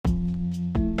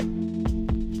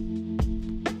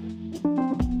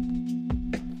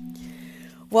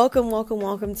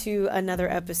Welcome to another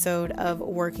episode of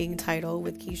Working Title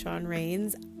with Keyshawn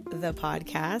Rains, the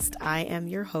podcast. I am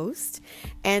your host,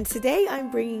 and today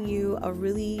I'm bringing you a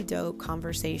really dope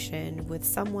conversation with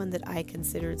someone that I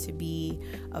consider to be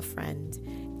a friend.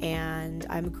 And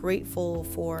I'm grateful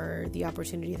for the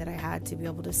opportunity that I had to be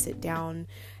able to sit down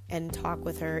and talk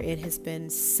with her. It has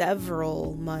been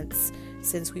several months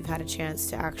since we've had a chance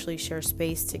to actually share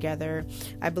space together.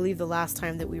 I believe the last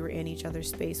time that we were in each other's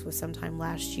space was sometime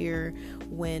last year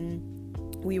when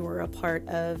we were a part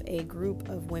of a group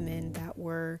of women that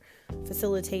were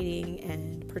facilitating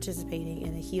and participating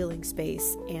in a healing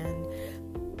space. And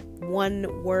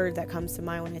one word that comes to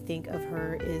mind when I think of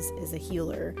her is a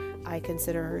healer. I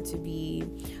consider her to be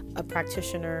a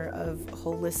practitioner of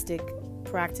holistic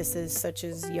practices such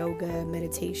as yoga,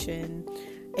 meditation,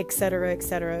 etc.,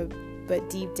 etc. But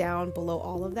deep down below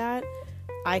all of that,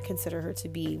 I consider her to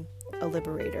be a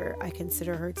liberator. I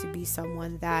consider her to be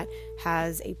someone that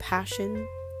has a passion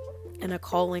and a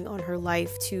calling on her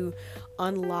life to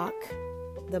unlock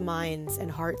the minds and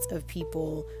hearts of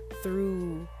people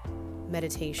through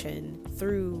meditation,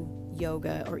 through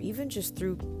yoga, or even just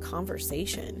through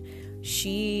conversation.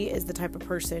 She is the type of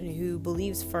person who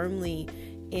believes firmly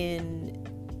in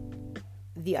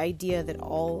the idea that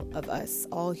all of us,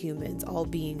 all humans, all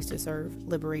beings deserve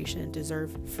liberation,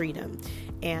 deserve freedom.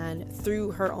 And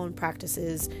through her own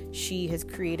practices, she has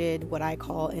created what I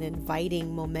call an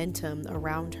inviting momentum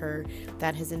around her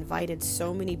that has invited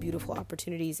so many beautiful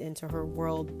opportunities into her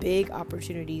world, big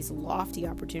opportunities, lofty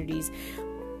opportunities.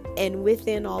 And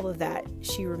within all of that,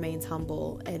 she remains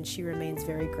humble and she remains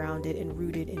very grounded and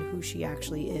rooted in who she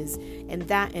actually is. And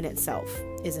that in itself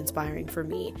is inspiring for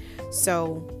me.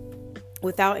 So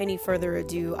without any further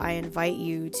ado, I invite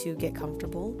you to get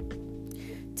comfortable,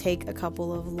 take a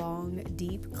couple of long,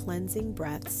 deep cleansing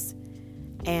breaths,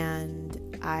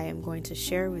 and I am going to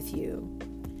share with you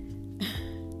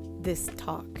this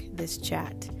talk, this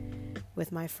chat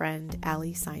with my friend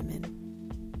Allie Simon.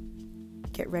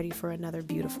 Get ready for another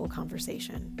beautiful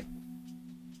conversation.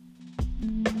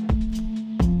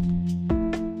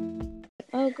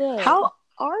 Oh, good. How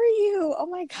are you? Oh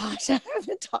my gosh, I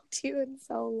haven't talked to you in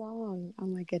so long. Oh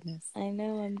my goodness. I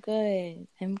know, I'm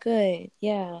good.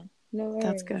 Yeah, no worries.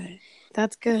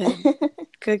 That's good.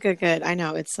 Good. I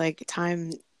know, it's like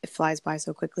time, it flies by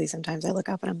so quickly. Sometimes I look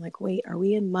up and I'm like, wait, are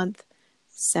we in month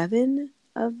 7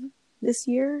 of this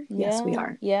year? Yes, we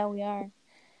are. Yeah, we are.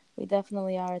 We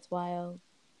definitely are. It's wild.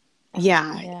 Yeah.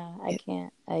 I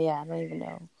can't. I don't even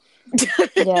know.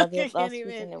 Yeah, last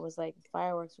weekend it was like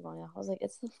fireworks were going off. I was like,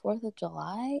 it's the 4th of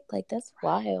July? Like, that's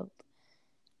wild.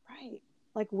 Right.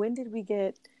 Like, when did we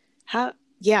get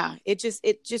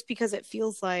it just because it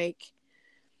feels like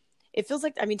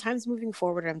I mean, time's moving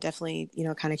forward. I'm definitely,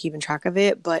 kind of keeping track of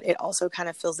it, but it also kind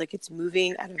of feels like it's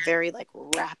moving at a very like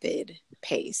rapid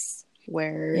pace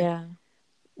where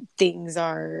things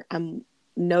are, I'm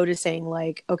noticing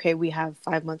like, okay, we have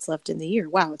 5 months left in the year.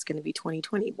 Wow, it's going to be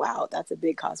 2020. Wow, that's a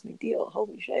big cosmic deal.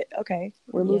 Holy shit. Okay,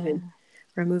 we're moving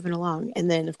along. And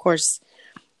then of course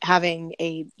having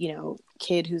a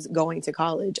kid who's going to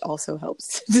college also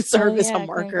helps to serve as a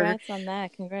marker. Congrats on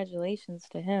that. Congratulations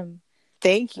to him.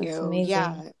 Thank you.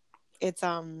 Yeah, it's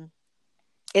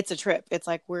a trip. It's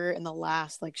like we're in the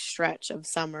last like stretch of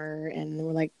summer, and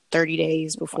we're like 30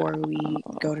 days before we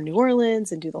go to New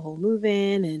Orleans and do the whole move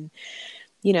in, and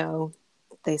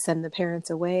they send the parents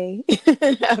away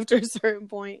after a certain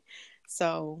point.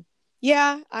 So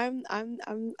yeah, I'm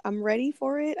ready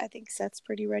for it. I think Seth's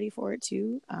pretty ready for it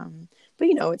too. But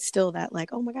it's still that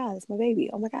like, oh my God, it's my baby.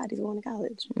 Oh my God, he's going to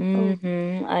college.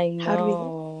 Mm-hmm. I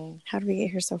know. How did we get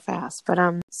here so fast? But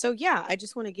so yeah, I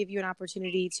just want to give you an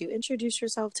opportunity to introduce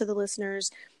yourself to the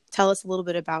listeners. Tell us a little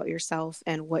bit about yourself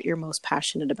and what you're most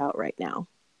passionate about right now.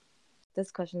 This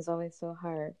question is always so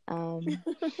hard.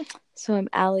 So I'm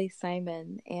Allie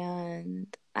Simon,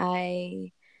 and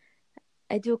I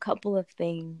do a couple of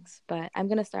things, but I'm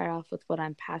going to start off with what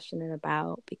I'm passionate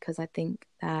about because I think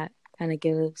that kind of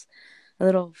gives a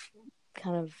little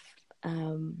kind of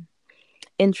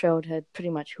intro to pretty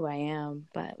much who I am.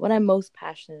 But what I'm most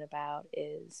passionate about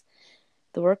is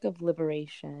the work of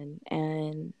liberation.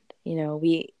 And,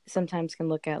 we sometimes can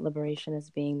look at liberation as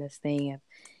being this thing of,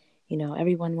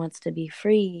 everyone wants to be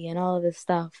free and all of this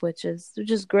stuff, which is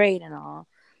great and all.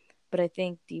 But I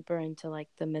think deeper into like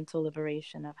the mental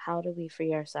liberation of how do we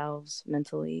free ourselves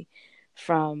mentally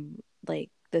from like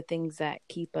the things that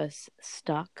keep us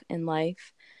stuck in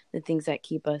life, the things that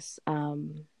keep us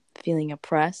feeling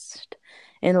oppressed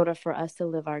in order for us to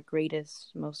live our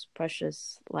greatest, most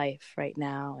precious life right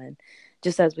now. And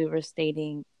just as we were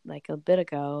stating like a bit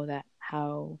ago, that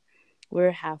how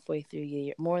we're halfway through the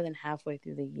year, more than halfway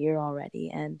through the year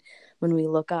already. And when we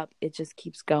look up, it just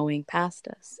keeps going past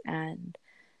us. And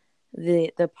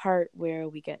the part where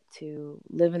we get to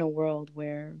live in a world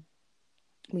where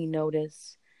we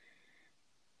notice,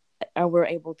 or we're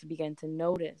able to begin to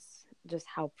notice just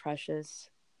how precious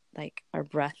like our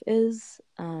breath is,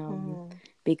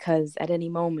 because at any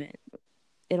moment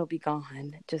it'll be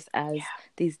gone, just as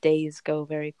these days go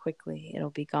very quickly, it'll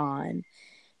be gone.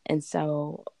 And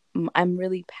so I'm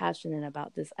really passionate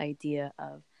about this idea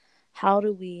of how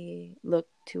do we look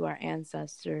to our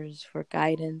ancestors for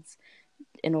guidance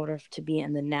in order to be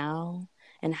in the now,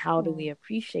 and how do we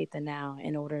appreciate the now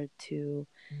in order to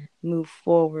move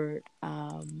forward,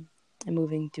 and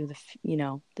moving through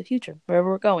the future, wherever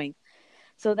we're going.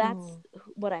 So that's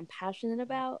what I'm passionate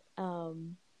about.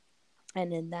 And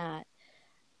in that,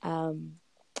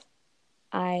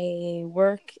 I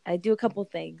do a couple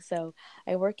things. So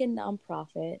I work in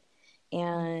nonprofit,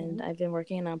 and I've been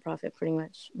working in nonprofit pretty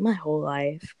much my whole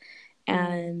life.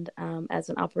 And as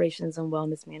an operations and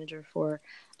wellness manager for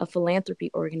a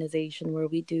philanthropy organization where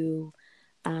we do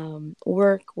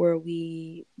work where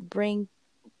we bring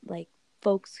like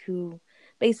folks who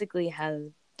basically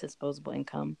have disposable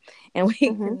income, and we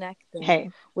connect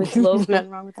them with local, nothing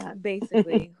wrong with that.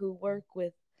 basically, who work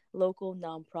with local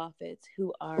nonprofits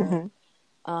who are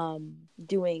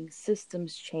doing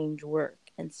systems change work.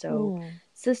 And so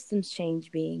systems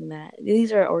change being that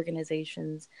these are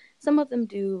organizations, some of them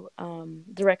do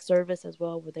direct service as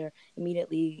well, where they're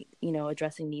immediately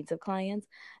addressing needs of clients,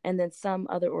 and then some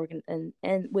other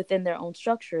and within their own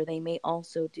structure they may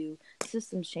also do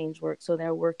systems change work. So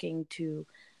they're working to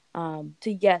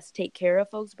yes, take care of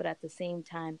folks, but at the same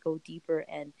time go deeper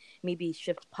and maybe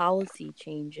shift policy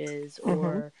changes,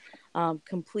 or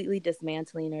completely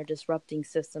dismantling or disrupting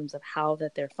systems of how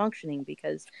that they're functioning,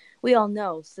 because we all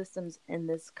know systems in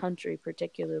this country,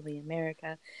 particularly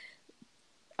America,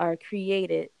 are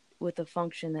created with a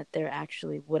function that they're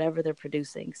actually whatever they're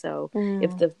producing. So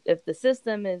if the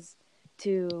system is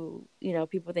to,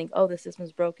 people think, oh, the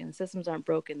system's broken. The systems aren't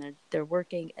broken. They're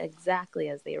working exactly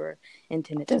as they were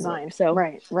intended to work. So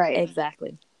right.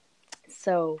 Exactly.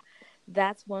 So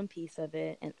that's one piece of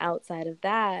it. And outside of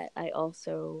that, I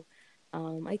also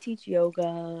I teach yoga,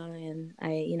 and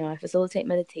I facilitate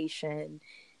meditation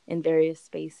in various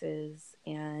spaces,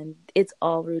 and it's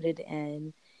all rooted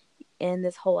in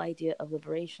this whole idea of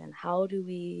liberation. How do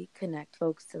we connect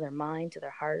folks to their mind, to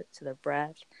their heart, to their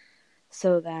breath,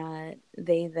 so that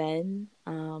they then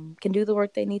can do the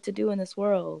work they need to do in this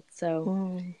world?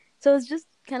 So it's just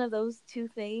kind of those two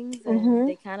things, and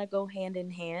they kind of go hand in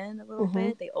hand a little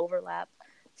bit. They overlap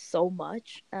so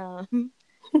much.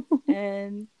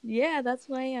 And yeah, that's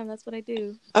who I am. That's what I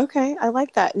do. Okay, I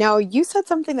like that. Now, you said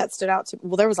something that stood out to me.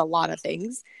 Well, there was a lot of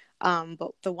things,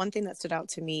 but the one thing that stood out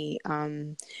to me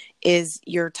is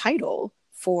your title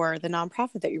for the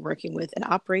nonprofit that you're working with, an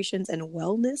operations and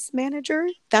wellness manager.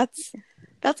 That's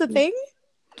a thing?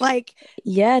 Like,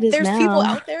 yeah, it is. There's now people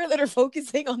out there that are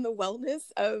focusing on the wellness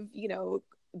of,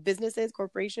 businesses,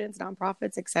 corporations,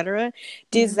 nonprofits, etc.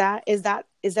 Is that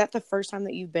the first time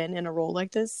that you've been in a role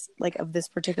like this, like of this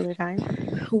particular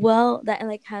kind? Well, that, and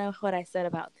like kind of what I said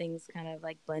about things kind of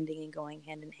like blending and going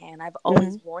hand in hand. I've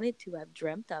always wanted to. I've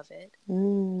dreamt of it.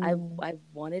 I've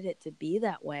wanted it to be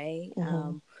that way.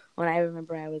 When I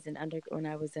remember I was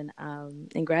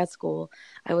in grad school,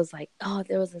 I was like, oh,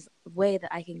 there was this way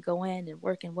that I can go in and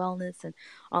work in wellness, and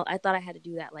I thought I had to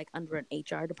do that like under an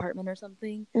HR department or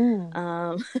something.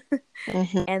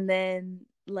 And then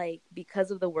like because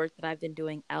of the work that I've been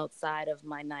doing outside of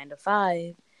my 9 to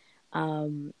 5,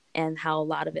 and how a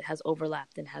lot of it has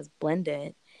overlapped and has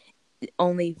blended,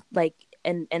 only like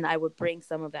and I would bring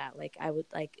some of that, like I would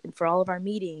like for all of our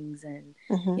meetings, and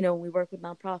when we work with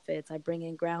nonprofits, I bring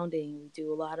in grounding. We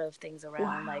do a lot of things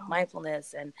around like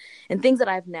mindfulness and things that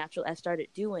I started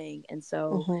doing. And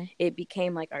so it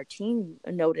became like our team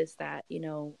noticed that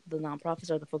the nonprofits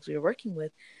or the folks we were working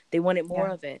with, they wanted more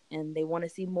of it, and they want to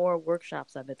see more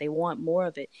workshops of it. They want more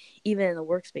of it, even in the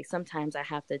workspace. Sometimes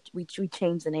we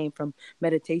change the name from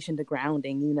meditation to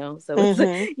grounding, so it's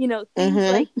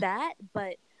things like that.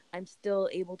 But I'm still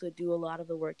able to do a lot of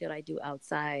the work that I do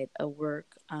outside of work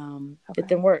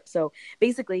within work. So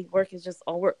basically work is just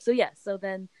all work. So so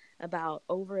then about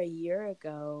over a year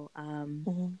ago,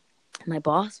 my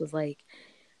boss was like,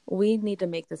 we need to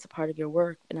make this a part of your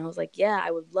work. And I was like, yeah,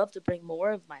 I would love to bring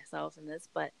more of myself in this,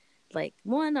 but like,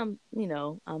 one, I'm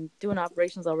doing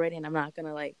operations already, and I'm not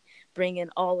gonna like bring in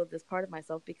all of this part of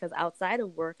myself, because outside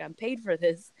of work I'm paid for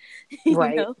this. you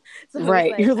Right. know so it's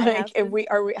Right. like You're I like, have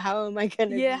to. how am I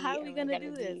gonna Yeah, how be? are we Am I gonna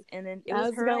gonna do this? be? And then it was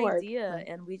How's it her gonna work? idea, Right.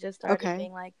 and we just started Okay.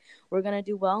 being like, we're gonna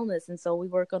do wellness. And so we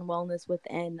work on wellness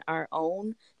within our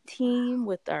own team,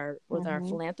 with our Mm-hmm.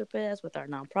 philanthropists, with our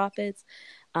nonprofits.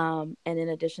 And in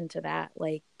addition to that,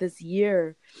 like this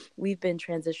year we've been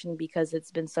transitioning, because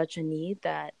it's been such a need,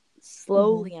 that Mm-hmm.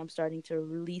 slowly I'm starting to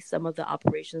release some of the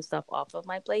operation stuff off of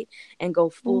my plate and go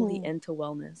fully Mm. into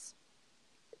wellness.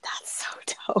 That's so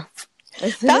dope.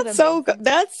 Isn't it amazing?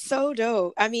 That's so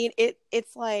dope. I mean,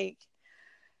 it's like,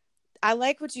 I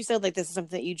like what you said, like this is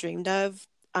something that you dreamed of.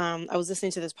 I was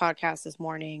listening to this podcast this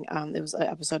morning. It was an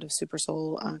episode of Super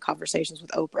Soul Conversations with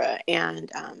Oprah,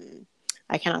 and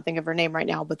I cannot think of her name right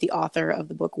now, but the author of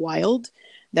the book Wild,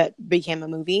 that became a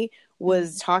movie,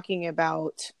 was Mm. talking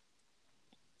about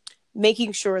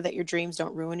making sure that your dreams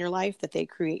don't ruin your life, that they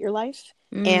create your life.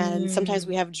 And sometimes Mm.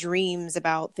 we have dreams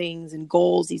about things and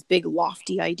goals, these big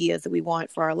lofty ideas that we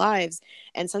want for our lives.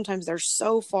 And sometimes they're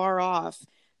so far off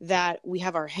that we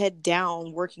have our head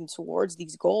down working towards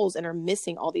these goals and are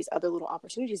missing all these other little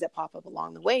opportunities that pop up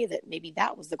along the way, that maybe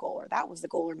that was the goal, or that was the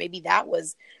goal, or maybe that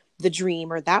was the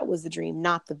dream, or that was the dream,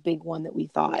 not the big one that we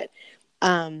thought.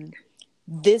 Um,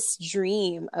 this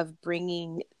dream of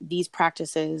bringing these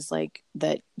practices, like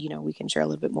that, we can share a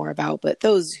little bit more about, but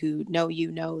those who know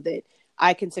you know that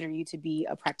I consider you to be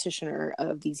a practitioner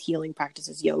of these healing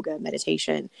practices, yoga,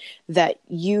 meditation, that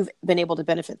you've been able to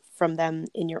benefit from them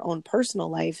in your own personal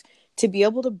life, to be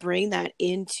able to bring that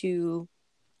into,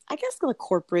 I guess, the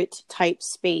corporate type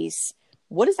space.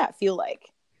 What does that feel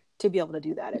like to be able to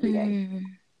do that every day? Mm.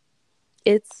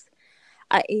 It's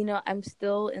I'm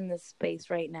still in this space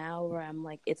right now where I'm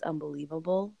like, it's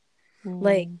unbelievable.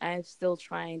 Like, Mm. I'm still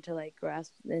trying to like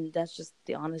grasp, and that's just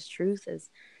the honest truth, is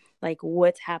like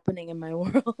what's happening in my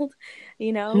world,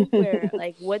 where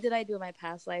like, what did I do in my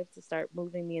past life to start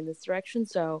moving me in this direction?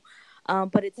 So,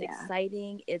 but it's Yeah.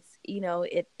 exciting. It's,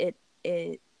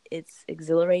 it's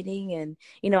exhilarating. And,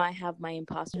 I have my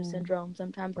imposter Mm. syndrome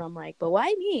sometimes where I'm like, but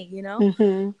why me?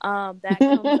 Mm-hmm. That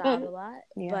comes out a lot,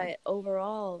 Yeah. but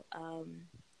overall,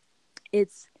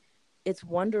 it's,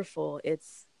 wonderful.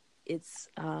 It's,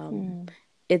 Mm.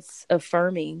 it's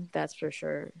affirming. That's for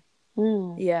sure.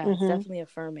 Mm. Yeah, it's Mm-hmm. definitely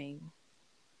affirming.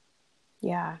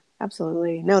 Yeah,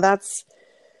 absolutely. No, that's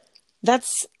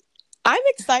I'm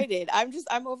excited.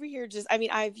 I'm over here just, I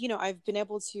mean, I've been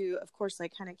able to, of course,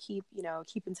 like kind of keep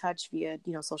in touch via,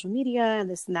 social media and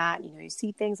this and that. You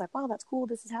see things like, wow, that's cool.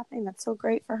 This is happening. That's so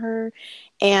great for her.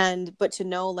 But to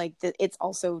know like that it's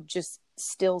also just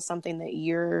still something that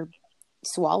you're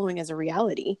swallowing as a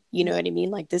reality. You know what I mean?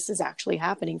 Like, this is actually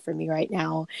happening for me right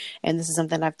now. And this is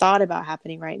something I've thought about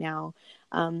happening right now.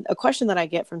 A question that I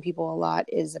get from people a lot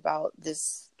is about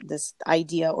this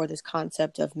idea or this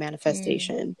concept of Mm.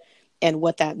 manifestation, and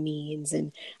what that means,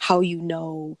 and how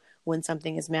when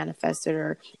something is manifested,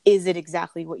 or is it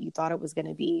exactly what you thought it was going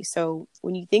to be. So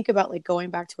when you think about like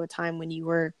going back to a time when you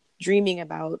were dreaming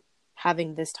about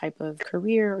having this type of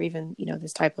career, or even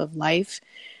this type of life,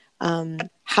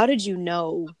 how did you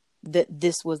know that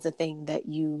this was the thing that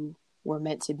you were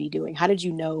meant to be doing? How did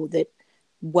you know that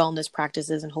wellness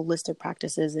practices and holistic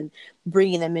practices and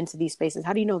bringing them into these spaces,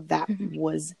 how do you know that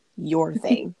was your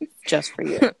thing just for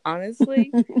you?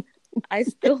 Honestly, I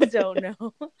still don't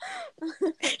know.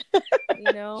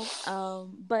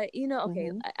 But okay,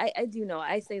 Mm-hmm. I do know.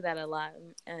 I say that a lot,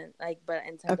 and like, but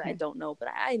in times I Okay. don't know, but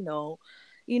I know,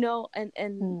 and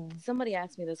Mm. somebody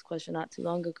asked me this question not too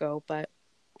long ago, but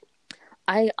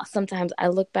I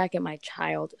look back at my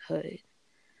childhood.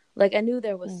 Like, I knew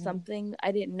there was Mm. something.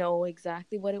 I didn't know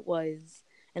exactly what it was.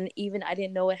 And even I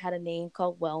didn't know it had a name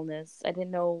called wellness. I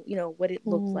didn't know, what it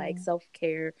looked like, Mm.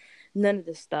 self-care, none of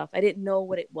this stuff. I didn't know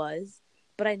what it was,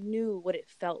 but I knew what it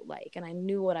felt like, and I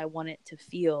knew what I wanted to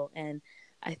feel. And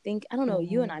I think, I don't know,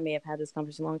 you and Mm-hmm. I may have had this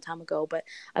conversation a long time ago, but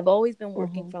I've always been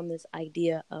working Mm-hmm. from this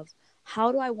idea of,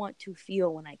 how do I want to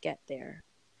feel when I get there?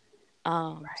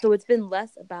 So Right. it's been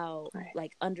less about Right.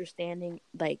 like understanding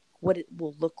like what it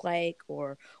will look like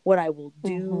or what I will Mm-hmm.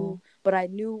 do, but I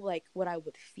knew like what I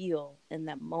would feel in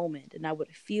that moment, and I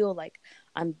would feel like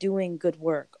I'm doing good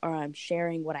work or I'm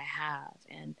sharing what I have.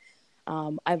 And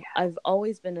I've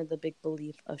always been in the big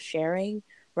belief of sharing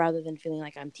rather than feeling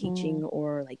like I'm Mm. teaching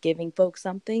or like giving folks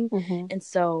something. Mm-hmm. And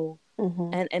so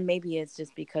And maybe it's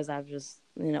just because I was just,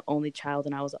 only child,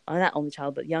 and I was not only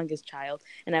child, but youngest child.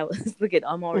 And I was, look at,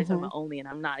 I'm already talking about only, and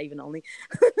I'm not even only.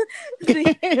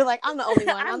 You're like, I'm the only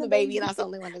one. I'm the baby. That's the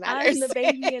only one that matters. I'm the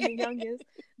baby and the youngest.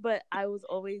 But I was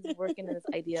always working in this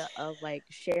idea of like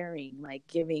sharing, like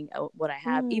giving what I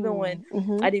have, even when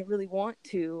I didn't really want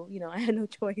to, I had no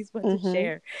choice but to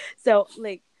share. So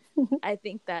like, I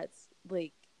think that's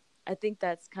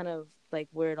kind of like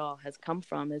where it all has come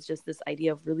from, is just this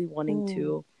idea of really wanting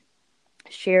to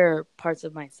share parts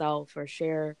of myself, or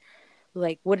share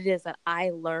like what it is that I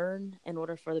learn in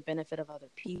order for the benefit of other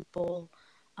people,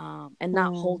 and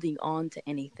not holding on to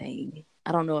anything.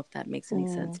 I don't know if that makes any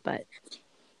sense, but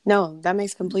no, that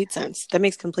makes complete sense. That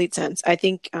makes complete sense. I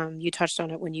think you touched on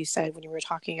it when you were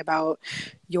talking about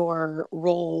your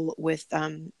role with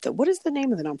what is the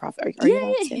name of the nonprofit? Are you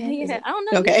allowed to say that? I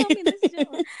don't know. Okay. You told me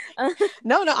this,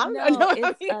 No, I'm no.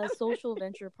 It's Social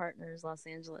Venture Partners Los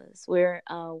Angeles. We're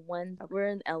we're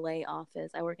in the LA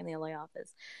office. I work in the LA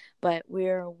office, but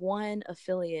we're one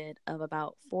affiliate of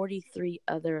about 43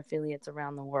 other affiliates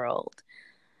around the world.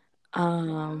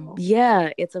 Wow.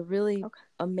 Yeah, it's a really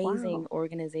amazing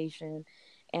organization,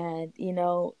 and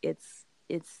it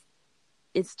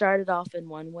started off in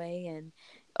one way, and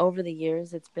over the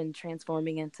years it's been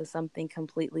transforming into something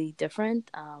completely different.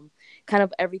 Kind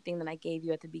of everything that I gave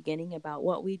you at the beginning about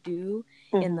what we do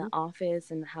in the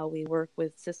office and how we work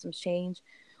with systems change.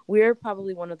 We're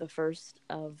probably one of the first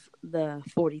of the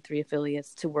 43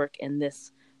 affiliates to work in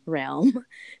this realm.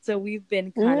 So we've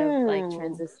been kind of like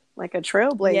like a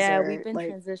trailblazer. Yeah, we've been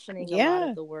transitioning a lot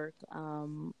of the work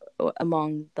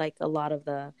among like a lot of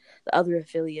the other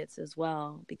affiliates as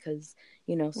well, because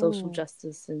social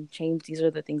justice and change, these are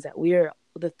the things that we're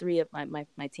the three of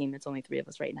my team. It's only three of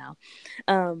us right now.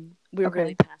 We're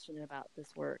really passionate about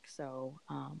this work. So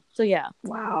yeah.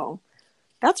 Wow,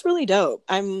 that's really dope.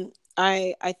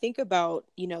 I think about,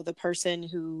 the person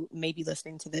who may be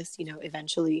listening to this,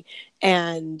 eventually,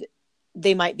 and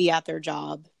they might be at their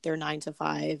job, their 9 to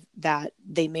 5, that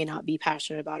they may not be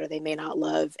passionate about, or they may not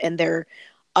love, and they're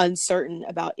uncertain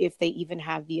about if they even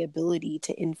have the ability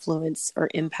to influence or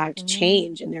impact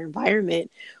change in their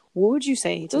environment. What would you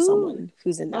say to someone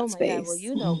who's in that space? God.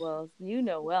 Well, you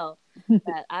know well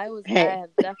that I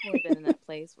have definitely been in that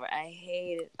place where I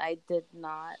hated.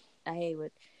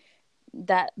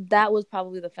 That was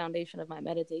probably the foundation of my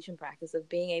meditation practice, of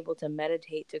being able to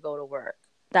meditate to go to work.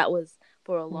 That was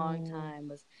for a long time.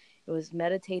 It was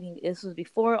meditating. This was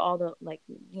before all the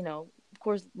of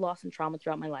course, loss and trauma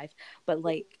throughout my life. But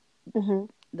like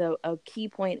a key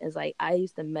point is like I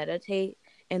used to meditate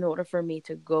in order for me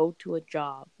to go to a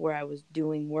job where I was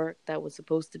doing work that was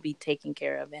supposed to be taking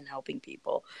care of and helping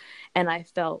people. And I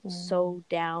felt so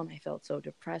down. I felt so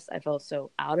depressed. I felt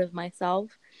so out of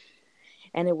myself.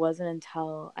 And it wasn't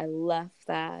until I left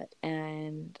that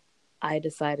and I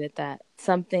decided that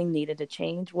something needed to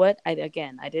change. I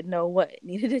didn't know what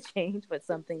needed to change, but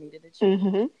something needed to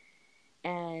change.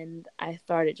 And I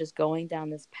started just going down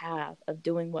this path of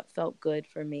doing what felt good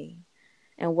for me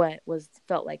and what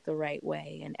felt like the right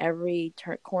way. And every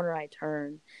corner I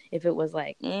turned, if it was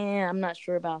like, I'm not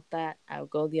sure about that, I would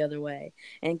go the other way,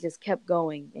 and just kept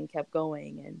going and kept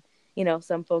going. And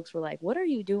some folks were like, what are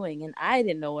you doing? And I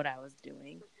didn't know what I was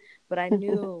doing, but I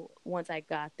knew once I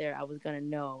got there, I was going to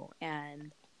know.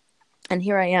 And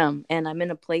here I am. And I'm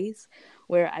in a place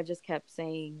where I just kept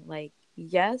saying like,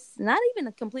 yes, not even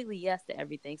a completely yes to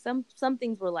everything. Some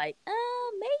things were like,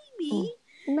 maybe.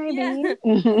 Yeah.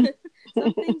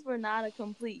 Some things were not a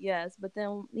complete yes, but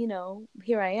then,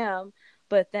 here I am.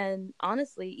 But then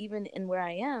honestly, even in where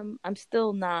I am, I'm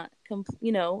still not,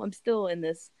 I'm still in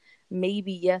this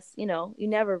maybe yes, you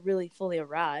never really fully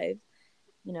arrive.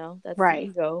 That's the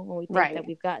ego when we think that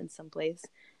we've gotten someplace.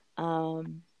 So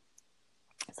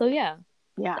yeah.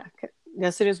 Yeah.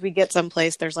 As soon as we get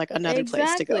someplace, there's like another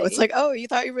place to go. It's like, oh, you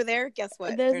thought you were there? Guess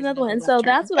what? There's another one. And so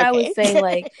that's what I would say,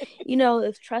 like,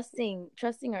 if trusting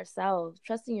ourselves,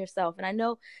 trusting yourself. And I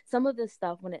know some of this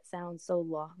stuff, when it sounds so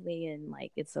lofty and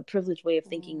like it's a privileged way of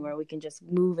thinking where we can just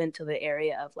move into the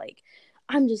area of like,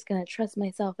 I'm just going to trust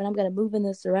myself and I'm going to move in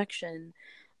this direction.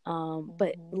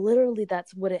 But literally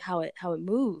that's how it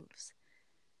moves.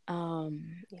 And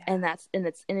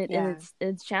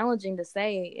it's challenging to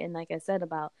say. And like I said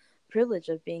about privilege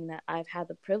of being that I've had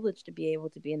the privilege to be able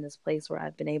to be in this place where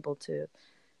I've been able to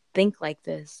think like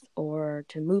this or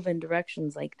to move in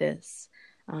directions like this,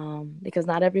 because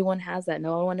not everyone has that.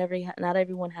 Not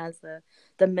everyone has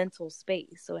the mental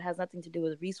space. So it has nothing to do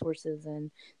with resources and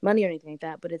money or anything like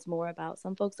that, but it's more about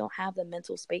some folks don't have the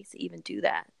mental space to even do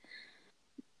that.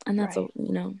 And that's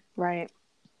right.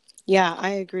 Yeah, I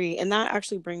agree. And that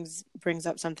actually brings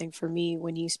up something for me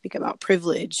when you speak about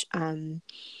privilege.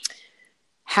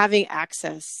 Having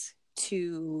access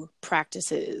to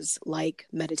practices like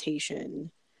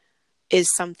meditation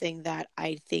is something that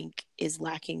I think is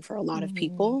lacking for a lot of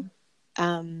people.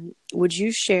 Mm. Would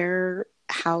you share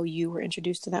how you were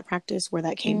introduced to that practice, where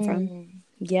that came from?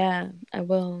 Yeah, I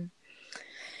will.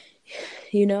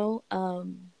 You know,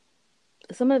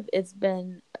 some of it's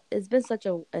been such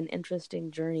an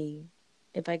interesting journey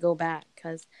if I go back,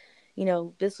 because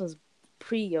this was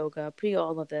pre yoga, pre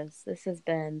all of this. This has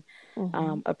been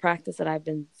Mm-hmm. a practice that I've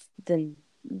been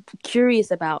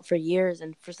curious about for years,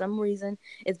 and for some reason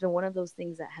it's been one of those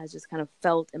things that has just kind of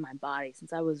felt in my body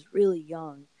since I was really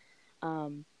young.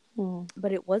 um, Mm-hmm.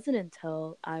 but it wasn't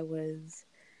until I was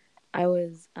I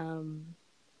was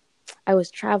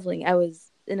traveling. I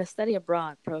was in a study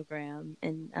abroad program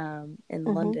in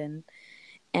Mm-hmm. London,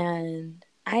 and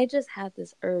I just had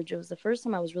this urge. It was the first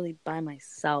time I was really by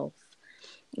myself.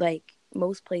 Like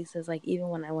most places, like even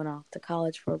when I went off to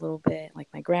college for a little bit, like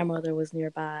my grandmother was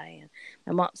nearby, and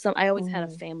my mom. I always had a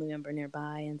Mm-hmm. family member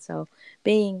nearby, and so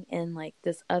being in like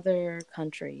this other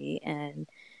country and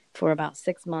for about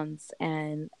 6 months,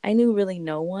 and I knew really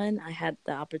no one. I had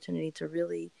the opportunity to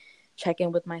really check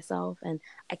in with myself, and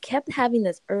I kept having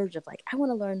this urge of like I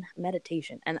want to learn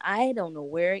meditation, and I don't know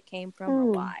where it came from or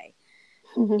why.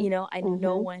 I knew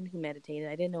no Mm-hmm. one who meditated.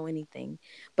 I didn't know anything.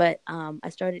 But I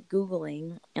started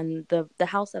Googling, and the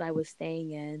house that I was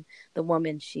staying in, the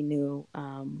woman, she knew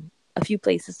a few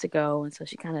places to go. And so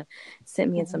she kind of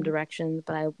sent me in some Mm-hmm. directions.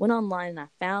 But I went online and I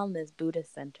found this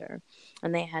Buddhist center,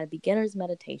 and they had beginner's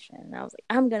meditation. And I was like,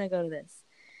 I'm going to go to this.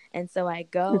 And so I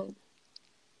go,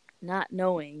 not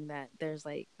knowing that there's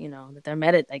like,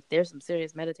 that like there's some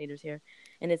serious meditators here,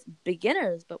 and it's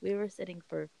beginners, but we were sitting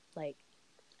for like,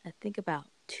 I think about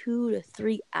 2 to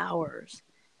 3 hours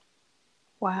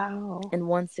Wow. in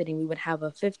one sitting. We would have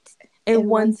in In one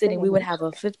one sitting we would sitting. have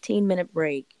a 15-minute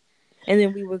break, and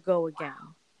then we would go again.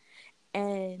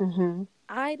 And Mm-hmm.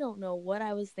 I don't know what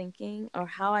I was thinking or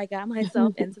how I got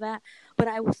myself into that, but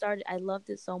I loved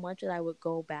it so much that I would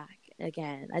go back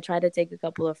again. I tried to take a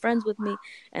couple of friends with me,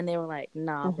 and they were like,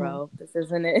 nah, bro, this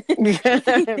isn't Mm-hmm.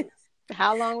 it.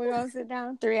 How long we gonna sit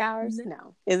down? 3 hours?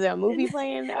 No. Is there a movie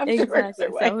playing afterwards or Exactly.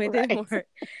 what? So it Right. didn't work.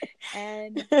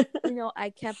 And I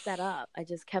kept that up. I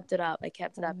just kept it up. I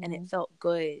kept it up, and it Mm-hmm. felt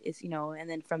good. And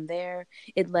then from there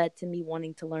it led to me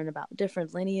wanting to learn about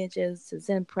different lineages to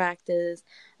Zen practice.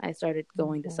 I started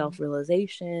going to Mm-hmm.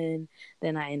 self-realization.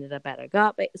 Then I ended up at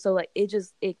agape. So like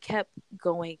it kept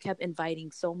going, kept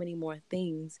inviting so many more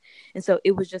things. And so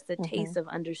it was just a Mm-hmm. taste of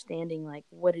understanding like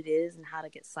what it is and how to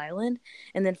get silent.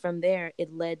 And then from there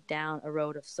it led down a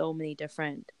road of so many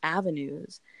different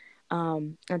avenues,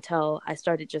 until I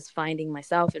started just finding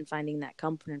myself and finding that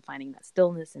comfort and finding that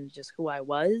stillness and just who I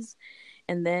was.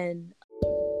 And then,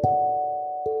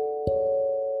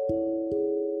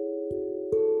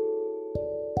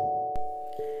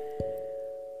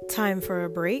 Time for a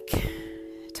break.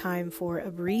 Time for a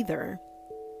breather.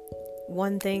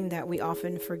 One thing that we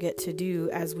often forget to do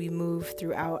as we move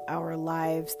throughout our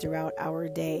lives, throughout our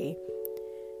day,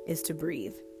 is to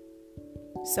breathe.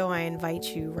 So I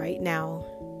invite you right now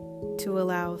to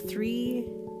allow 3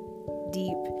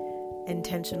 deep,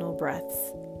 intentional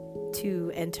breaths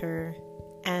to enter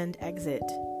and exit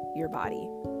your body.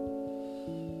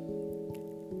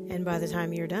 And by the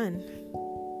time you're done,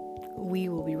 we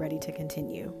will be ready to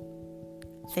continue.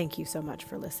 Thank you so much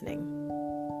for listening.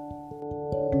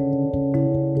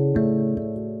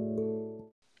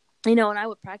 and I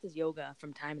would practice yoga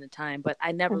from time to time, but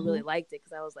I never Mm-hmm. really liked it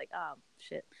because I was like, oh,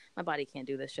 shit, my body can't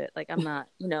do this shit. Like, I'm not,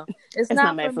 it's It's not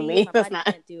not for meant for me. me. My That's body not.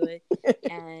 can't do it.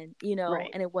 And, Right.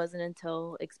 and it wasn't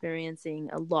until experiencing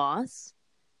a loss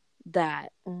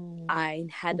that I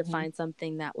had to Mm-hmm. find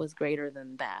something that was greater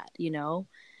than that.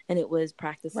 And it was Right.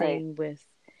 practicing with,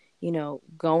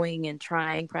 going and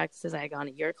trying practices. I had gone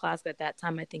to your class, but at that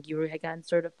time, I think had gotten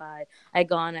certified. I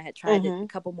had tried it a Mm-hmm.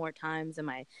 couple more times. And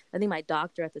I think my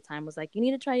doctor at the time was like, you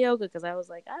need to try yoga. Cause I was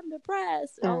like, I'm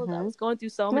depressed. I Mm-hmm. was going through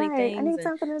so many Right. I things need and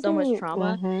something to so much do.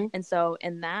 trauma. Mm-hmm. And so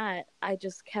in that, I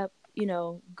just kept,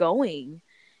 going,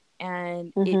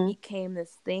 and it Mm-hmm. became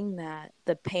this thing that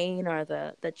the pain or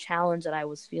the challenge that I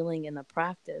was feeling in the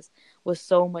practice was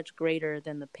so much greater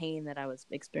than the pain that I was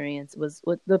experiencing was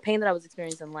the pain that I was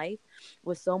experiencing in life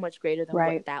was so much greater than what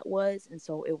Right. that was. And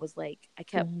so it was like I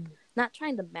kept Mm-hmm. not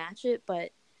trying to match it, but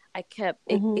I kept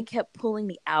Mm-hmm. it kept pulling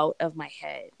me out of my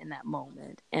head in that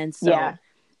moment. And so Yeah.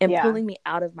 and Yeah. pulling me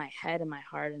out of my head and my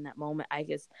heart in that moment. I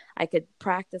could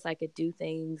practice, I could do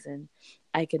things, and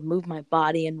I could move my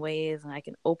body in ways, and I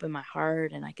can open my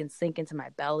heart, and I can sink into my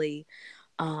belly.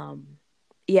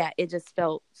 Yeah, it just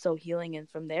felt so healing. And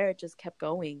from there, it just kept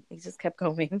going. It just kept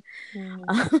going. Mm.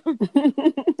 Um,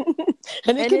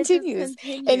 And it and it just continues.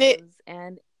 And it, continues.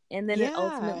 And then it yeah.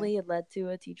 ultimately it led to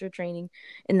a teacher training,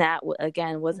 and that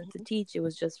again wasn't to Mm-hmm. teach. It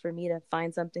was just for me to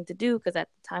find something to do, because at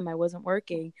the time I wasn't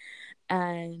working.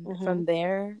 And Mm-hmm. from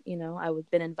there, I would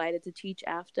been invited to teach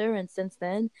after, and since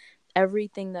then,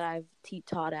 everything that I've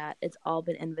taught at, it's all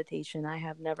been invitation. I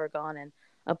have never gone and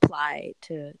applied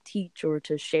to teach or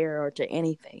to share or to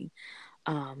anything.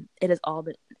 It has all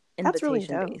been That's really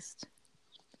invitation dope. based.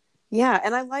 Yeah,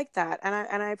 and I like that. And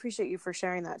I appreciate you for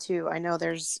sharing that too. I know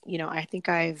there's, I think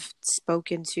I've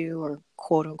spoken to or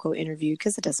quote unquote interviewed,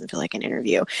 because it doesn't feel like an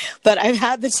interview, but I've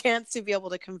had the chance to be able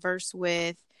to converse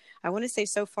with, I want to say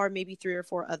so far, maybe 3 or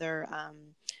 4 other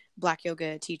Black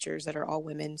yoga teachers that are all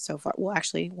women so far. Well,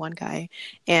 actually, one guy,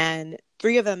 and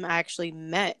 3 of them I actually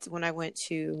met when I went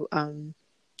to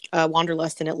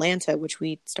Wanderlust in Atlanta, which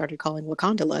we started calling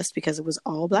Wakanda Lust because it was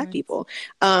all Black Nice. people.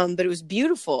 But it was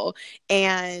beautiful.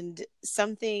 And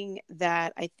something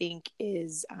that I think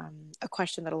is a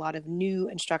question that a lot of new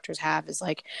instructors have is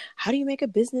like, how do you make a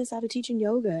business out of teaching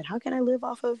yoga? And how can I live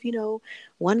off of,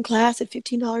 one class at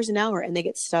 $15 an hour? And they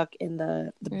get stuck in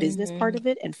the business part Mm-hmm. of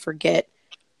it and forget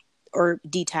or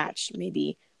detach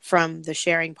maybe from the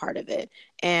sharing part of it.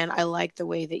 And I like the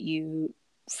way that you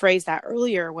phrased that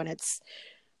earlier when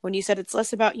you said it's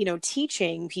less about,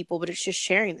 teaching people, but it's just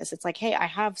sharing this. It's like, hey, I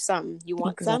have some. You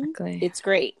want some? Exactly. It's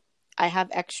great. I have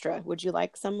extra. Would you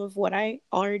like some of what I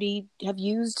already have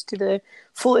used to the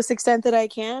fullest extent that I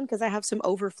can? Because I have some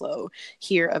overflow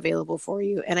here available for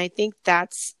you. And I think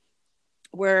that's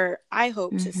where I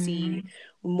hope to Mm-hmm. see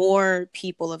more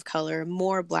people of color,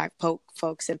 more Black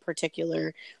folks in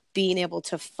particular, being able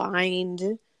to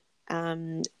find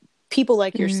um, people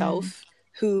like Mm. yourself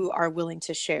who are willing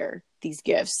to share these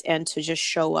gifts and to just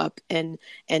show up and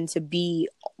to be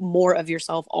more of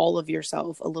yourself, all of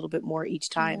yourself, a little bit more each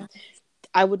time. Yeah.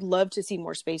 I would love to see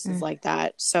more spaces Mm. like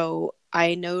that. So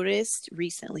I noticed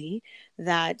recently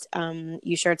that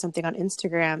you shared something on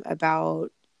Instagram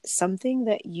about something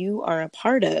that you are a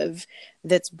part of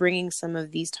that's bringing some of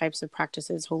these types of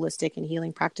practices, holistic and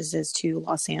healing practices, to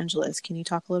Los Angeles. Can you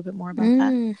talk a little bit more about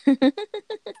that? Mm.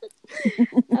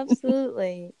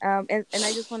 Absolutely. And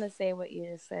I just want to say what you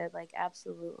just said. Like,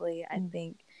 absolutely. I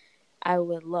think I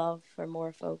would love for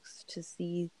more folks to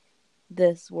see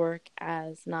this work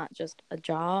as not just a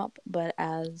job, but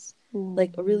as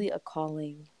like Mm-hmm. really a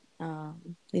calling.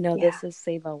 Yeah. This is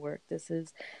Seva work. This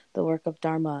is the work of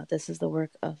Dharma. This is the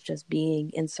work of just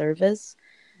being in service.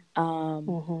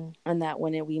 Mm-hmm. And that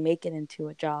when we make it into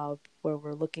a job where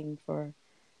we're looking for,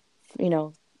 you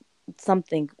know,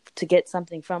 something to get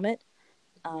something from it,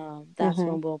 that's Mm-hmm.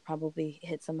 when we'll probably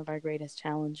hit some of our greatest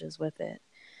challenges with it.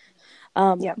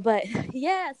 Yep. But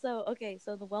yeah, so okay,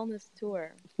 so the wellness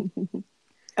tour.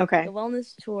 Okay. The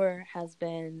wellness tour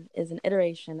is an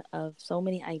iteration of so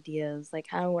many ideas. Like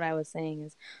how what I was saying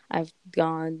is I've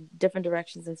gone different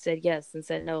directions and said yes and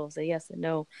said no, said yes and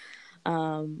no,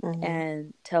 Mm-hmm.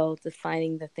 and till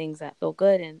defining the things that feel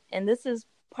good. And this is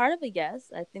part of a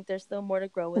yes. I think there's still more to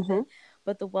grow with Mm-hmm. it,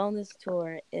 but the wellness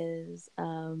tour is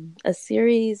a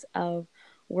series of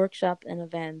workshops and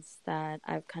events that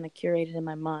I've kind of curated in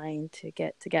my mind to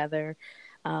get together.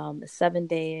 7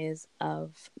 days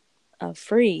of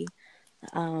free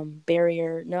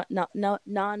barrier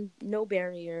no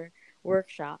barrier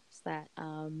workshops that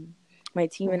my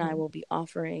team and I Mm-hmm. will be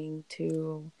offering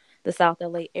to the South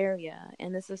LA area.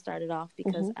 And this has started off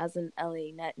because Mm-hmm. as an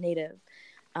LA native,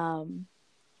 um,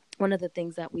 one of the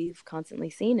things that we've constantly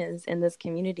seen is in this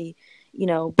community,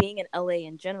 being in LA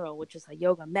in general, which is a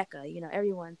yoga mecca,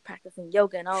 everyone practicing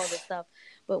yoga and all of this stuff.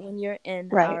 But when you're in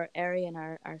Right. our area, in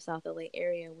our South LA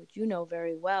area, which you know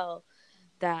very well,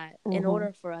 that in Mm-hmm.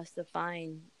 order for us to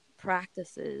find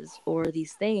practices or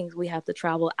these things, we have to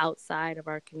travel outside of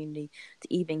our community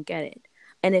to even get it.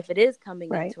 And if it is coming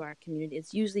Right. into our community,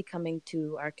 it's usually coming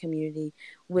to our community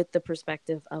with the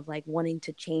perspective of like wanting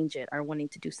to change it or wanting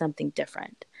to do something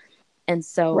different. And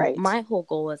so Right. my whole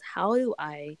goal is how do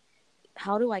I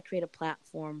create a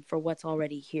platform for what's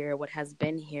already here, what has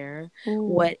been here, Mm.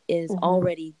 what is Mm-hmm.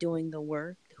 already doing the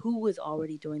work, who is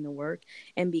already doing the work,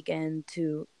 and begin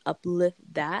to uplift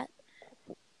that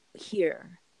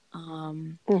here.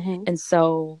 Um, Mm-hmm. and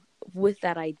so with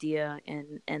that idea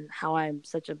and how I'm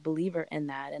such a believer in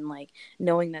that, and like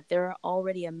knowing that there are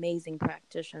already amazing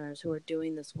practitioners who are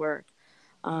doing this work,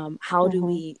 how do Mm-hmm.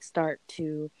 we start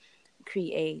to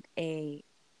create a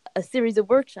a series of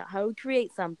workshops, how do we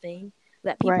create something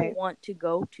that people Right. want to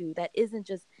go to, that isn't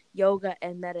just yoga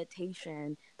and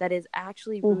meditation, that is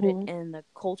actually rooted Mm-hmm. in the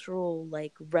cultural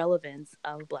like relevance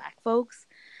of Black folks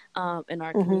in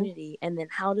our Mm-hmm. community, and then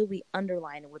how do we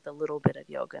underline it with a little bit of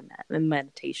yoga and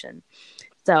meditation.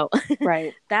 So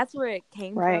Right. that's where it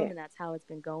came from, Right. and that's how it's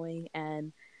been going.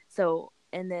 And so,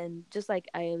 and then just like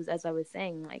as I was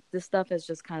saying, like this stuff has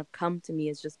just kind of come to me.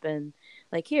 It's just been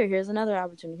like, here's another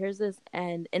opportunity, here's this,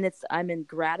 and it's, I'm in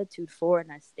gratitude for it,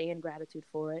 and I stay in gratitude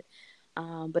for it.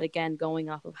 But again, going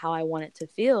off of how I want it to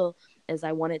feel, is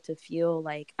I want it to feel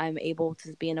like I'm able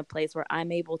to be in a place where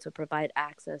I'm able to provide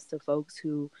access to folks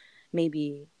who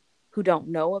maybe who don't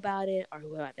know about it or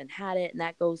who haven't had it. And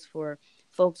that goes for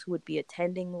folks who would be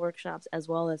attending the workshops, as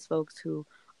well as folks who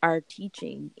are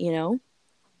teaching,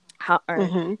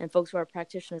 Mm-hmm. and folks who are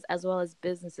practitioners, as well as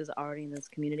businesses already in this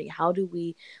community. How do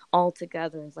we all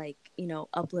together, like,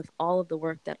 uplift all of the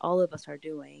work that all of us are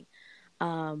doing?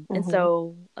 And Mm-hmm.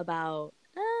 so about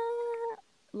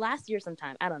last year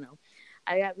sometime, I don't know,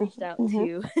 I got reached out Mm-hmm.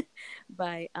 to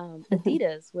by Mm-hmm.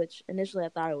 Adidas, which initially I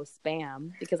thought it was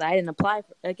spam because I didn't apply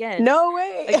for, No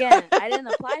way. I didn't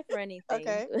apply for anything.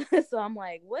 Okay. So I'm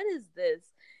like, what is this?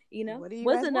 What do you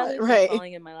What's guys want? another thing Right.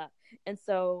 falling in my lap? And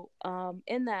so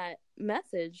in that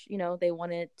message, they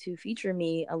wanted to feature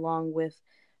me along with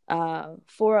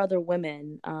four other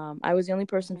women. I was the only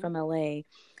person Mm-hmm. from LA,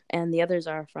 and the others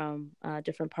are from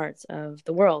different parts of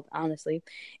the world, honestly.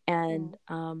 And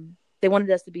they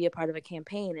wanted us to be a part of a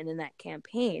campaign. And in that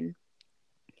campaign,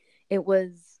 it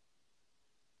was,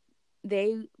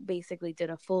 they basically did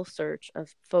a full search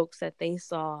of folks that they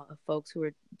saw, of folks who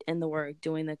were in the work,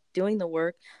 doing the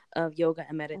work of yoga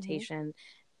and Mm-hmm. meditation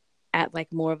at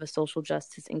like more of a social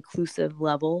justice inclusive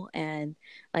level. And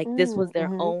like this was their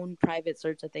Mm-hmm. own private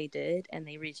search that they did, and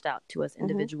they reached out to us Mm-hmm.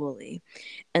 individually.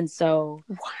 And so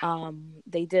Wow.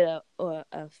 they did a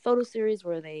photo series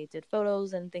where they did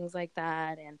photos and things like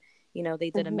that. And they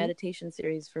did a Mm-hmm. meditation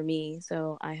series for me,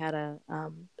 so I had a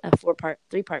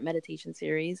 3-part meditation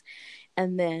series.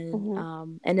 And then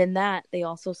Mm-hmm. and in that, they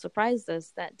also surprised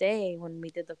us that day when we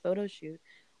did the photo shoot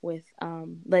with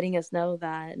letting us know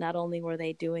that not only were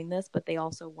they doing this, but they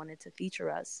also wanted to feature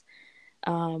us.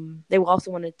 They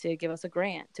also wanted to give us a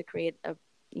grant to create a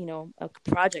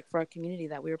project for our community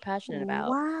that we were passionate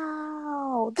about.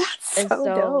 Wow. That's And so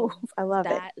dope. so I love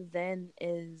it. that then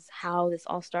is how this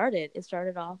all started. It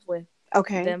started off with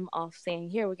Okay. them all saying,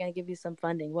 here, we're going to give you some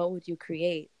funding. What would you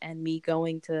create? And me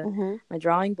going to Mm-hmm. my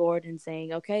drawing board and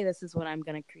saying, okay, this is what I'm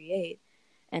going to create,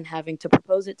 and having to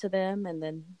propose it to them. And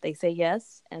then they say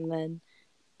yes. And then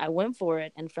I went for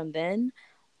it. And from then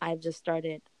it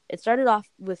started off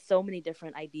with so many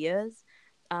different ideas.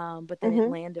 But then it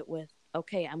Mm-hmm. landed with,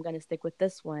 okay, I'm going to stick with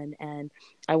this one. And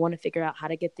I want to figure out how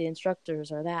to get the instructors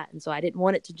or that. And so I didn't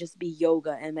want it to just be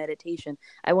yoga and meditation.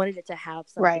 I wanted it to have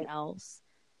something Right. else.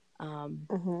 Um,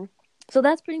 Mm-hmm. so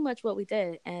that's pretty much what we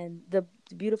did. And the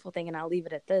beautiful thing, and I'll leave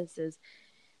it at this, is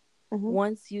Mm-hmm.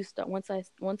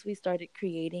 once we started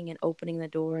creating and opening the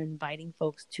door, inviting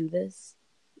folks to this,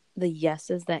 the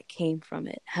yeses that came from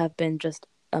it have been just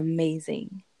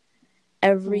amazing.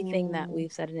 Everything that Mm.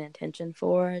 we've set an intention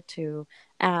for, to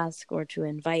ask or to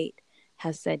invite,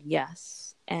 has said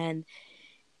yes. And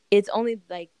it's only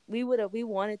like we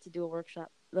wanted to do a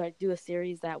workshop, like do a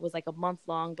series that was like a month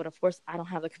long, but of course I don't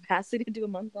have the capacity to do a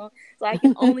month long, so I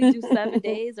can only do 7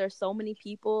 days. There's so many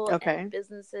people and Okay.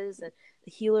 businesses and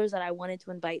the healers that I wanted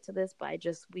to invite to this, but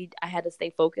I had to stay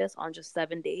focused on just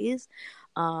 7 days.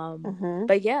 Mm-hmm.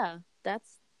 But yeah,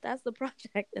 that's the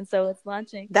project. And so it's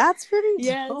launching. That's pretty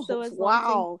Yeah, so dope. it's launching.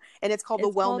 Wow. And it's called the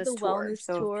It's called Wellness the Tour. Wellness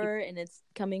So if Tour, people, and it's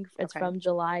okay. from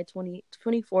July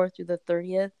 24th through the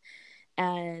 30th.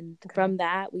 And Okay. from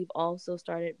that, we've also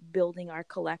started building our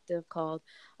collective called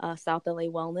South LA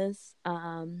Wellness.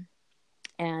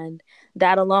 And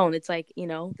that alone, it's like,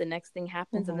 the next thing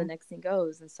happens and the Mm-hmm. next thing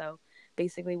goes. And so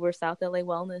basically, we're South LA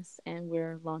Wellness, and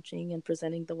we're launching and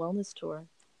presenting the Wellness Tour.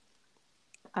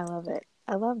 I love it.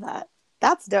 I love that.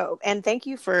 That's dope. And thank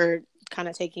you for kind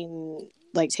of taking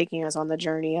us on the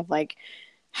journey of like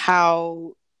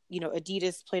how,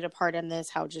 Adidas played a part in this,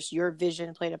 how just your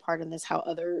vision played a part in this, how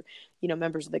other,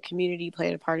 members of the community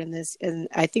played a part in this. And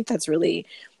I think that's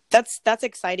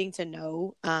exciting to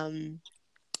know. And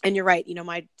you're right.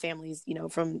 My family's,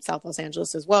 from South Los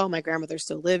Angeles as well. My grandmother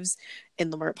still lives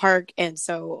in Leimert Park. And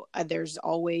so there's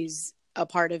always a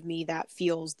part of me that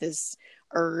feels this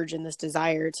urge and this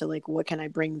desire to like, what can I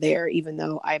bring there? Even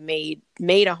though I made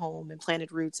a home and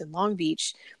planted roots in Long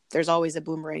Beach, there's always a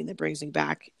boomerang that brings me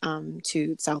back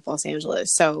to South Los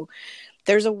Angeles. So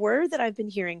there's a word that I've been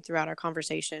hearing throughout our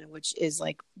conversation, which is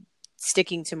like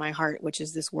sticking to my heart, which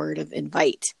is this word of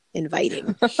inviting. I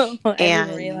didn't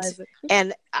And realize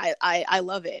it. I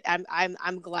love it.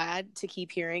 I'm glad to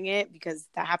keep hearing it, because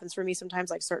that happens for me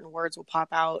sometimes. Like certain words will pop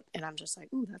out and I'm just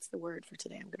like, ooh, that's the word for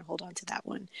today. I'm going to hold on to that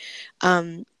one.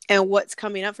 And what's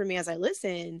coming up for me as I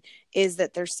listen is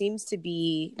that there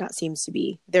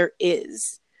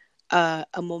is a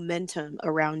momentum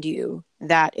around you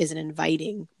that is an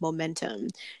inviting momentum.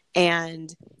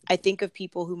 And I think of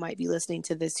people who might be listening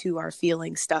to this who are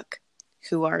feeling stuck,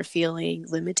 who are feeling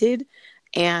limited.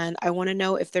 And I want to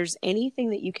know if there's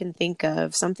anything that you can think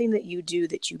of, something that you do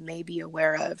that you may be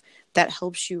aware of that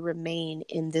helps you remain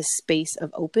in this space of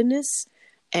openness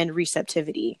and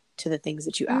receptivity to the things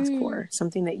that you ask for,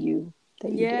 something that you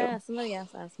do. Somebody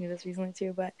else asked me this recently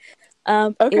too, but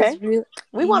Okay. it's really,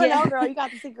 We want to know, girl. You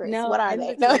got the secrets. No, What are and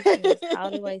they? the No. question is,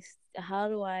 how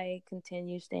do I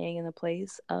continue staying in the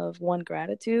place of one,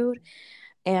 gratitude,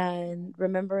 and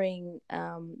remembering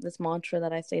this mantra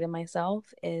that I say to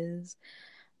myself is,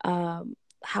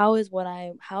 how is what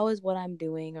I'm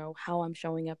doing or how I'm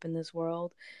showing up in this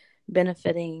world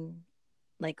benefiting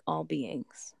like all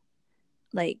beings,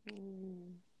 like.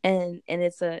 And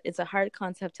it's a hard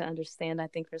concept to understand, I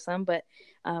think, for some, but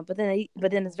then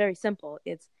it's very simple.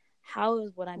 It's, how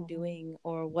is what I'm doing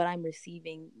or what I'm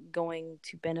receiving going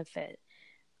to benefit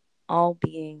all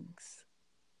beings,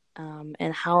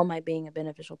 and how am I being a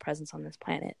beneficial presence on this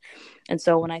planet? And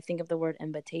so when I think of the word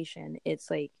invitation,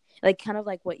 it's like kind of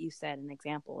like what you said. An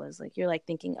example is like, you're like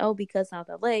thinking, oh, because South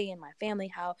LA and my family,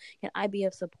 how can I be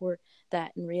of support?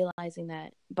 That, and realizing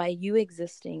that by you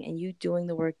existing and you doing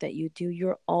the work that you do,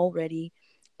 you're already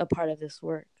a part of this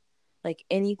work. Like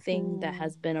anything that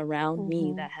has been around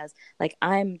me, that has, like,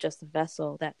 I'm just a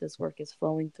vessel that this work is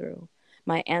flowing through.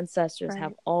 My ancestors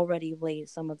have already laid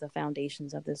some of the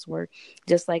foundations of this work,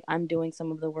 just like I'm doing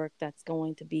some of the work that's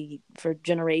going to be for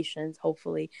generations,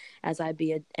 hopefully, as I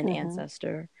be an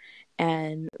ancestor.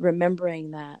 And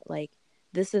remembering that, like,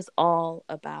 this is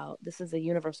a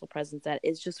universal presence that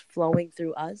is just flowing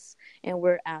through us, and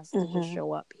we're asked to just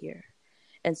show up here.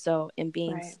 And so in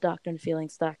being stuck and feeling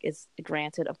stuck, is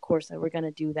granted, of course, that we're going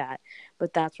to do that.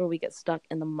 But that's where we get stuck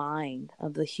in the mind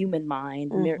of the human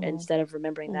mind, instead of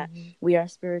remembering that we are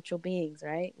spiritual beings,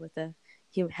 right? With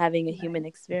having a human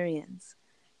experience.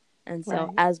 And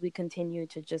so as we continue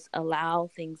to just allow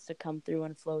things to come through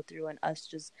and flow through, and us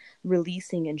just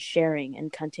releasing and sharing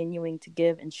and continuing to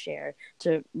give and share,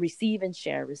 to receive and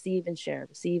share, receive and share,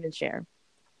 receive and share.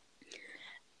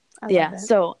 Yeah,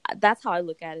 so that's how I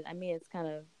look at it. I mean, it's kind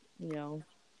of, No,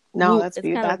 woo, that's it's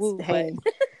beautiful. kind of woo, hey,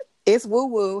 but it's woo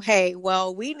woo. Hey,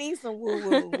 well, we need some woo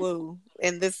woo woo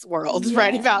in this world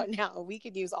right about now. We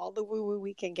could use all the woo woo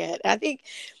we can get. I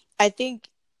think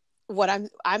what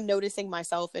I'm noticing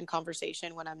myself in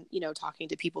conversation when I'm, talking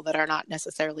to people that are not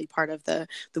necessarily part of the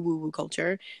woo woo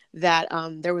culture, that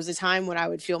there was a time when I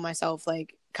would feel myself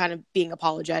like kind of being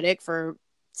apologetic for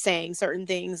saying certain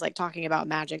things, like talking about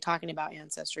magic, talking about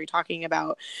ancestry, talking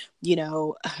about,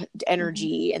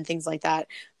 energy and things like that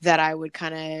I would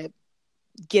kind of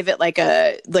give it like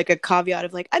a caveat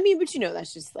of like, I mean, but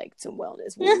that's just like some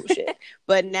wellness bullshit.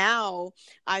 But now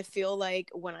I feel like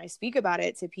when I speak about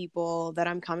it to people, that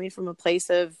I'm coming from a place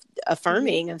of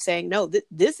affirming, of saying, no,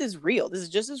 this is real. This is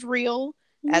just as real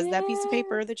as that piece of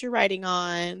paper that you're writing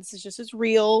on. This is just as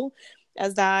real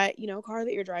as that, car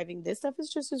that you're driving. This stuff is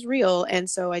just as real. And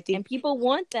so I think, and people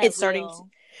want that, it's starting to,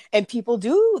 and people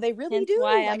do, they really hence do.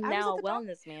 Why like, I'm now a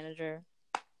wellness manager.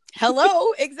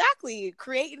 Hello, exactly.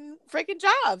 Creating freaking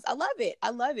jobs. I love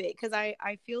it. Because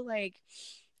I feel like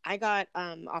I got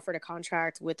offered a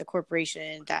contract with a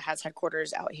corporation that has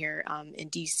headquarters out here in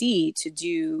DC to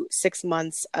do 6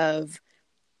 months of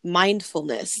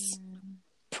mindfulness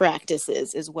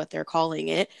practices, is what they're calling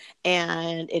it.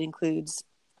 And it includes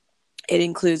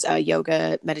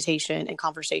yoga, meditation, and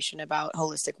conversation about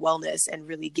holistic wellness, and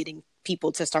really getting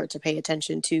people to start to pay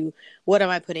attention to, what am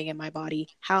I putting in my body?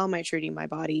 How am I treating my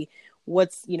body?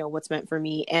 What's meant for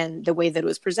me? And the way that it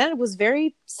was presented was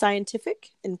very scientific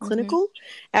and clinical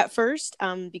at first,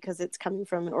 because it's coming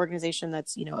from an organization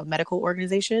that's, a medical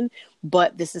organization.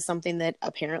 But this is something that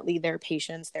apparently their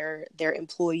patients, their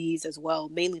employees as well,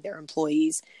 mainly their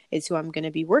employees is who I'm going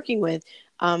to be working with,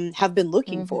 have been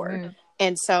looking for.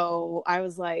 And so I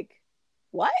was like,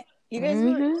 what? You guys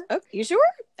really? Okay, you sure?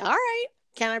 All right.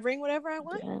 Can I bring whatever I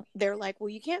want? Yeah. They're like, well,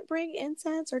 you can't bring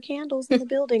incense or candles in the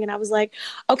building. And I was like,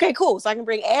 okay, cool. So I can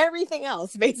bring everything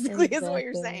else, basically, is what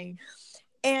you're saying.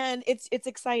 And it's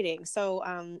exciting. So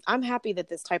I'm happy that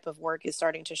this type of work is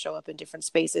starting to show up in different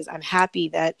spaces. I'm happy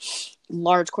that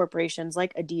large corporations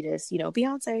like Adidas,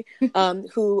 Beyonce,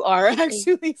 who are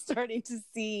actually starting to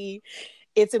see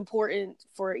it's important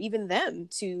for even them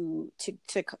to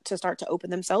start to open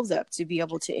themselves up to be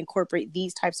able to incorporate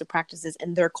these types of practices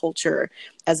in their culture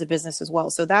as a business as well.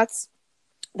 So that's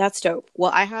dope.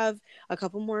 Well, I have a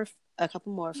couple more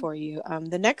for you.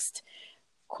 The next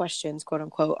questions, quote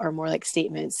unquote, are more like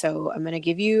statements. So I'm going to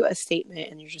give you a statement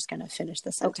and you're just going to finish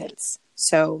the sentence. Okay.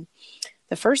 So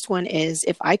the first one is,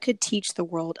 if I could teach the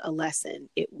world a lesson,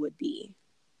 it would be.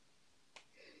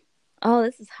 Oh,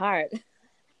 this is hard.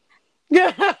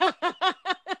 If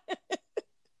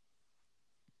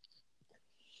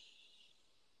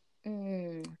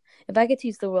I could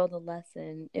teach the world a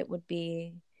lesson, it would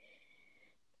be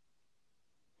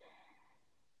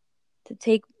to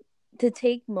take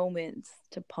moments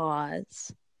to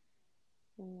pause.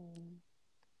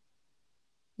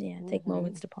 Yeah, take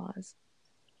moments to pause.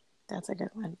 That's a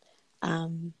good one.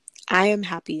 I am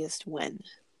happiest when.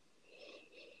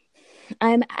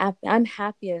 I'm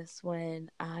happiest when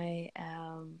I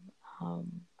am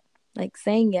like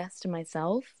saying yes to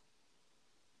myself.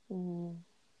 I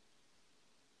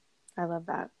love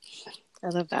that. I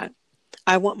love that.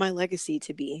 I want my legacy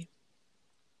to be.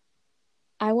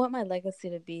 I want my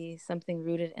legacy to be something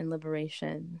rooted in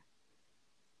liberation.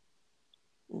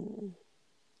 I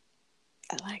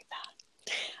like that.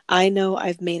 I know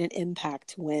I've made an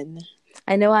impact when.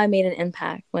 I know I made an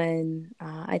impact when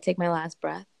I take my last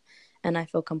breath and I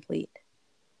feel complete.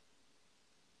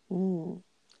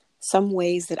 Some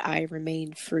ways that I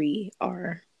remain free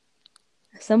are.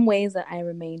 Some ways that I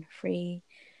remain free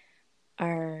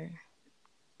are.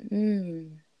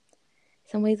 Some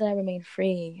ways that I remain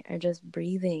free are just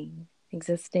breathing,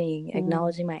 existing,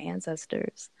 acknowledging my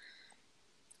ancestors.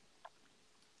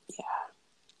 Yeah,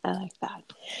 I like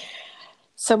that.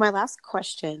 So my last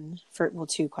question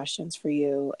two questions for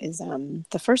you is,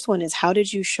 the first one is, how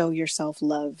did you show yourself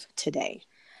love today?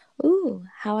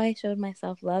 How I showed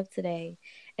myself love today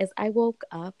is I woke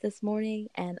up this morning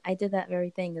and I did that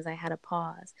very thing, is I had a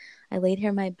pause. I laid here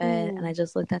in my bed and I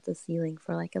just looked at the ceiling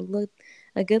for like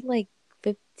a good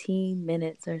 15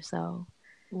 minutes or so.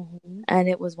 And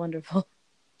it was wonderful.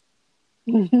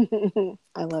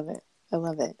 I love it. I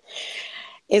love it.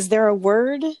 Is there a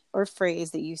word or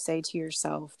phrase that you say to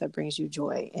yourself that brings you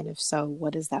joy? And if so,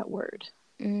 what is that word?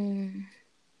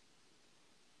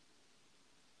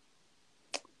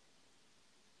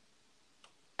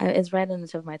 It's right on the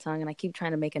tip of my tongue, and I keep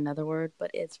trying to make another word,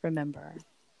 but it's remember.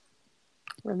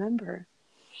 Remember.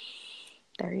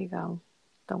 There you go.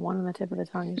 The one on the tip of the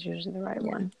tongue is usually the right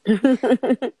one.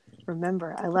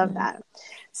 Remember. I love that.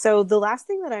 So the last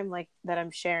thing that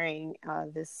I'm sharing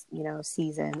this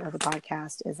season of the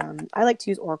podcast is I like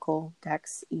to use Oracle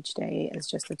decks each day as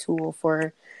just a tool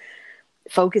for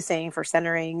focusing, for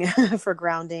centering, for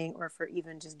grounding, or for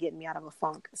even just getting me out of a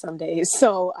funk some days.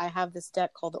 So I have this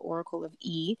deck called the Oracle of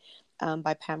E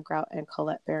by Pam Grout and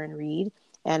Colette Baron Reed.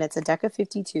 And it's a deck of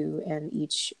 52, and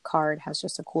each card has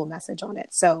just a cool message on it.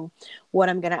 So what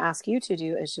I'm going to ask you to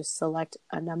do is just select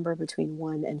a number between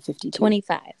 1 and 52.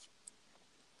 25.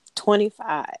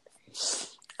 25.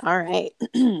 All right.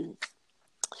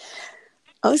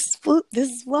 Oh, this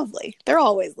is lovely. They're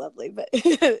always lovely, but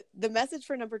the message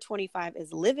for number 25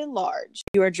 is live in large.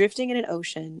 You are drifting in an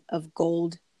ocean of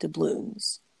gold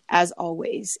doubloons. As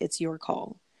always, it's your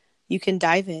call. You can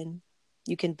dive in.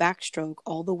 You can backstroke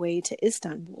all the way to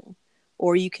Istanbul,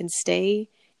 or you can stay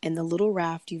in the little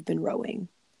raft you've been rowing.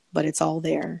 But it's all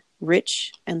there,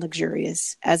 rich and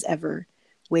luxurious as ever,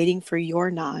 waiting for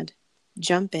your nod.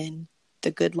 Jump in.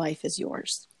 The good life is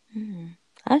yours.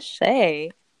 Ashe.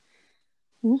 That's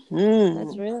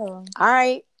real. All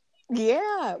right.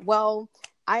 Yeah. Well,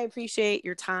 I appreciate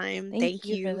your time. Thank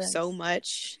you so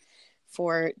much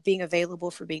for being available,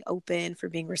 for being open, for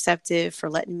being receptive, for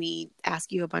letting me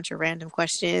ask you a bunch of random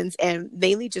questions, and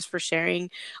mainly just for sharing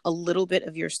a little bit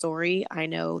of your story. I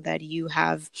know that you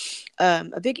have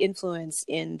a big influence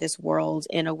in this world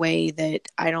in a way that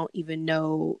I don't even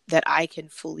know that I can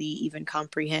fully even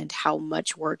comprehend how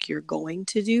much work you're going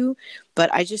to do. But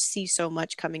I just see so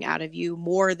much coming out of you,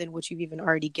 more than what you've even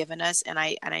already given us. And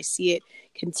I see it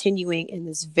continuing in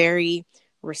this very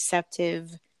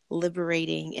receptive,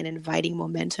 liberating, and inviting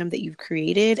momentum that you've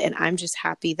created. And I'm just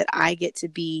happy that I get to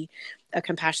be a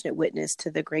compassionate witness to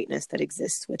the greatness that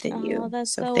exists within you.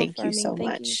 That's so thank affirming. You so thank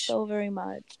much. You so very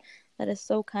much. That is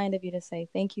so kind of you to say.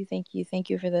 Thank you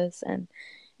for this, and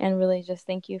really just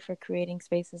thank you for creating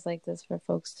spaces like this for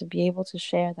folks to be able to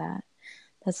share that.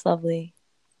 That's lovely.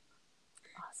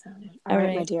 Awesome. All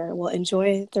right, my dear. Well,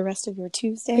 enjoy the rest of your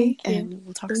Tuesday, and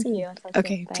we'll talk soon.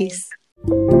 Okay, peace.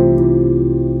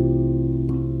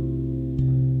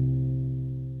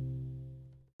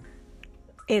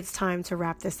 it's time to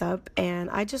wrap this up, and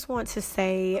I just want to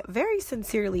say very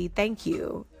sincerely thank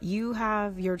you. You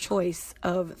have your choice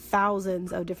of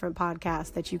thousands of different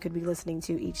podcasts that you could be listening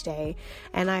to each day,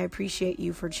 and I appreciate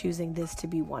you for choosing this to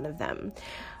be one of them.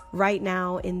 Right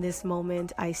now, in this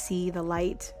moment, I see the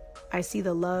light, I see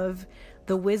the love,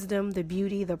 the wisdom, the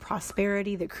beauty, the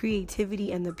prosperity, the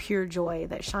creativity, and the pure joy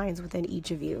that shines within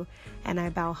each of you, and I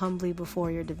bow humbly before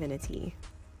your divinity.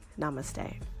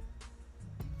 Namaste.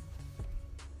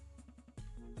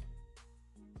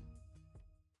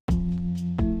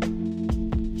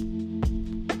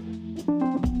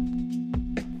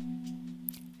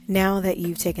 Now that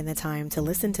you've taken the time to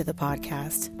listen to the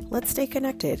podcast, let's stay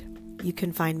connected. You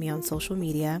can find me on social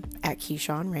media at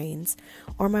Keyshawn Rains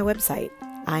or my website,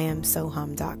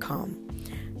 iamsohum.com.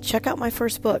 Check out my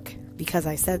first book, Because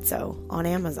I Said So, on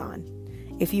Amazon.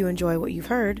 If you enjoy what you've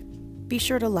heard, be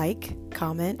sure to like,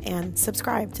 comment, and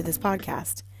subscribe to this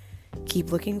podcast.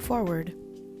 Keep looking forward.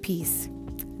 Peace.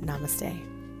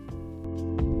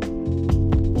 Namaste.